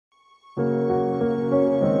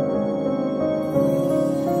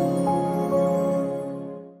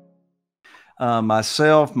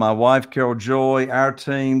myself, my wife, Carol Joy, our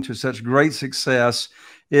team to such great success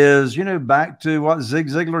is, back to what Zig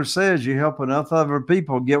Ziglar says, you help enough other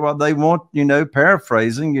people get what they want,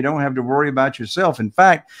 paraphrasing, you don't have to worry about yourself. In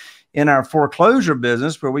fact, in our foreclosure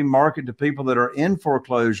business, where we market to people that are in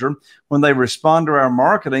foreclosure, when they respond to our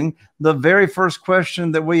marketing, the very first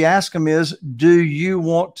question that we ask them is, do you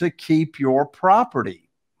want to keep your property?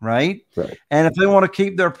 Right. And if they want to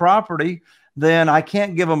keep their property, then I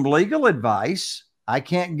can't give them legal advice. I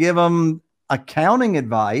can't give them accounting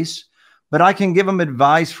advice, but I can give them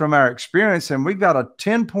advice from our experience. And we've got a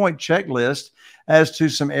 10-point checklist as to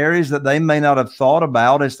some areas that they may not have thought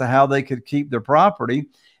about as to how they could keep their property.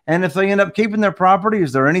 And if they end up keeping their property,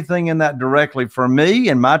 is there anything in that directly for me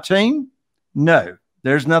and my team? No,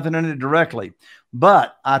 there's nothing in it directly.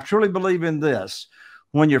 But I truly believe in this.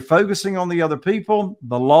 When you're focusing on the other people,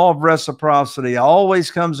 the law of reciprocity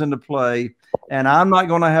always comes into play. And I'm not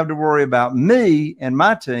going to have to worry about me and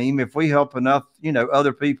my team if we help enough,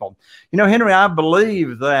 other people. Henry, I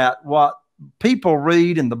believe that what people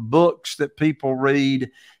read in the books that people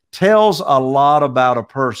read tells a lot about a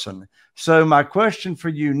person. So my question for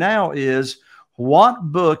you now is,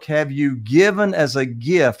 what book have you given as a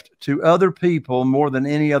gift to other people more than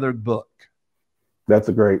any other book? That's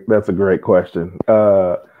a great question.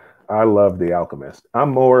 I love The Alchemist.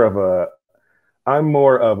 I'm more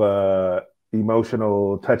of a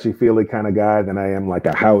emotional, touchy-feely kind of guy than I am like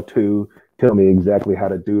a how-to, tell me exactly how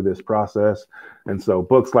to do this process. And so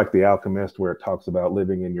books like The Alchemist, where it talks about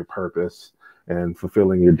living in your purpose and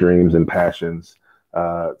fulfilling your dreams and passions,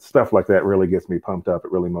 stuff like that really gets me pumped up.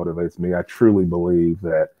 It really motivates me. I truly believe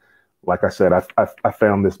that, like I said, I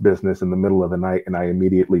found this business in the middle of the night, and I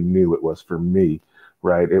immediately knew it was for me.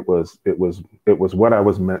 Right. It was what I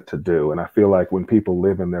was meant to do. And I feel like when people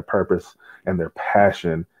live in their purpose and their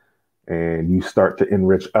passion, and you start to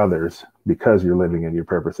enrich others because you're living in your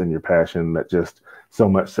purpose and your passion, that just so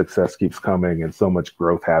much success keeps coming and so much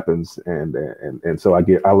growth happens. And so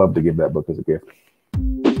I love to give that book as a gift.